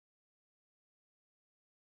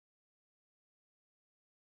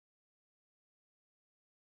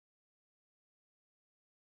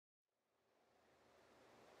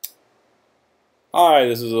Hi,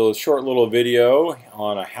 this is a short little video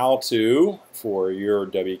on a how-to for your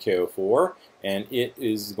WKO4, and it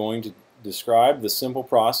is going to describe the simple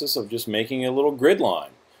process of just making a little grid line.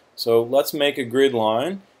 So let's make a grid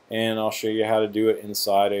line, and I'll show you how to do it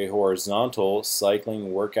inside a horizontal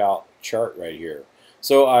cycling workout chart right here.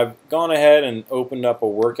 So I've gone ahead and opened up a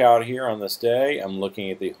workout here on this day. I'm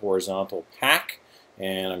looking at the horizontal pack,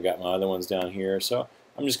 and I've got my other ones down here. So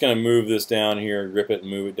I'm just going to move this down here, grip it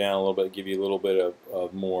and move it down a little bit, give you a little bit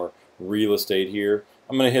of more real estate here.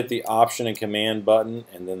 I'm going to hit the Option and Command button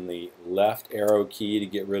and then the left arrow key to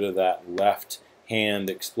get rid of that left hand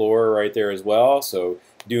explorer right there as well. So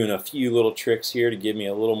doing a few little tricks here to give me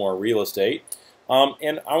a little more real estate.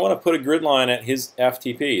 And I want to put a grid line at his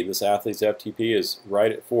FTP. This athlete's FTP is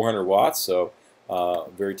right at 400 watts, so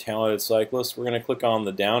very talented cyclist. We're going to click on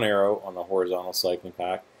the down arrow on the horizontal cycling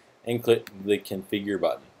pack and click the Configure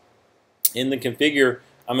button. In the Configure,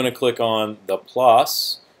 I'm going to click on the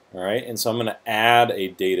plus, all right, and so I'm going to add a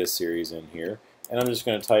data series in here, and I'm just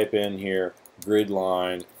going to type in here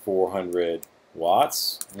Gridline 400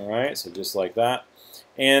 watts, all right, so just like that.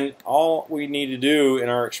 And all we need to do in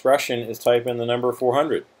our expression is type in the number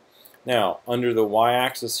 400. Now, under the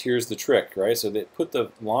y-axis, here's the trick, right? So they put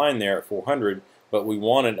the line there at 400, but we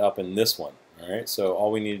want it up in this one. All right, so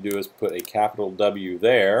all we need to do is put a capital W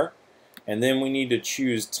there, and then we need to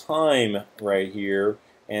choose time right here,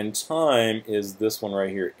 and time is this one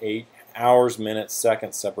right here, 8 hours, minutes,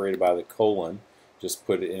 seconds separated by the colon. Just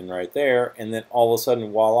put it in right there, and then all of a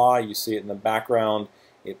sudden, voila, you see it in the background.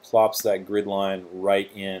 It plops that grid line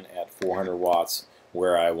right in at 400 watts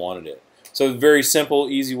where I wanted it. So very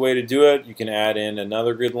simple, easy way to do it. You can add in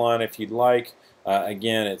another grid line if you'd like.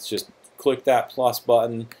 Again, it's just click that plus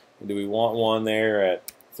button. Do we want one there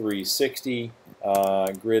at 360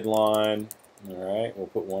 grid line? All right, we'll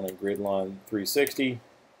put one at grid line 360.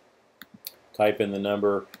 Type in the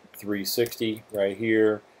number 360 right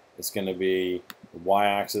here. It's going to be the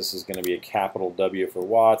y-axis is going to be a capital W for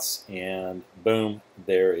watts, and boom,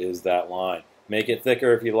 there is that line. Make it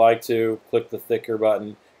thicker if you like to. Click the thicker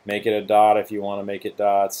button. Make it a dot if you want to make it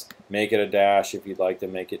dots. Make it a dash if you'd like to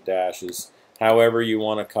make it dashes. However you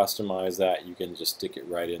want to customize that, you can just stick it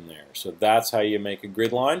right in there. So that's how you make a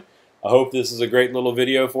grid line. I hope this is a great little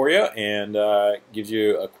video for you and gives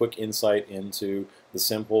you a quick insight into the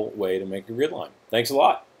simple way to make a grid line. Thanks a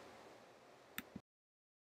lot.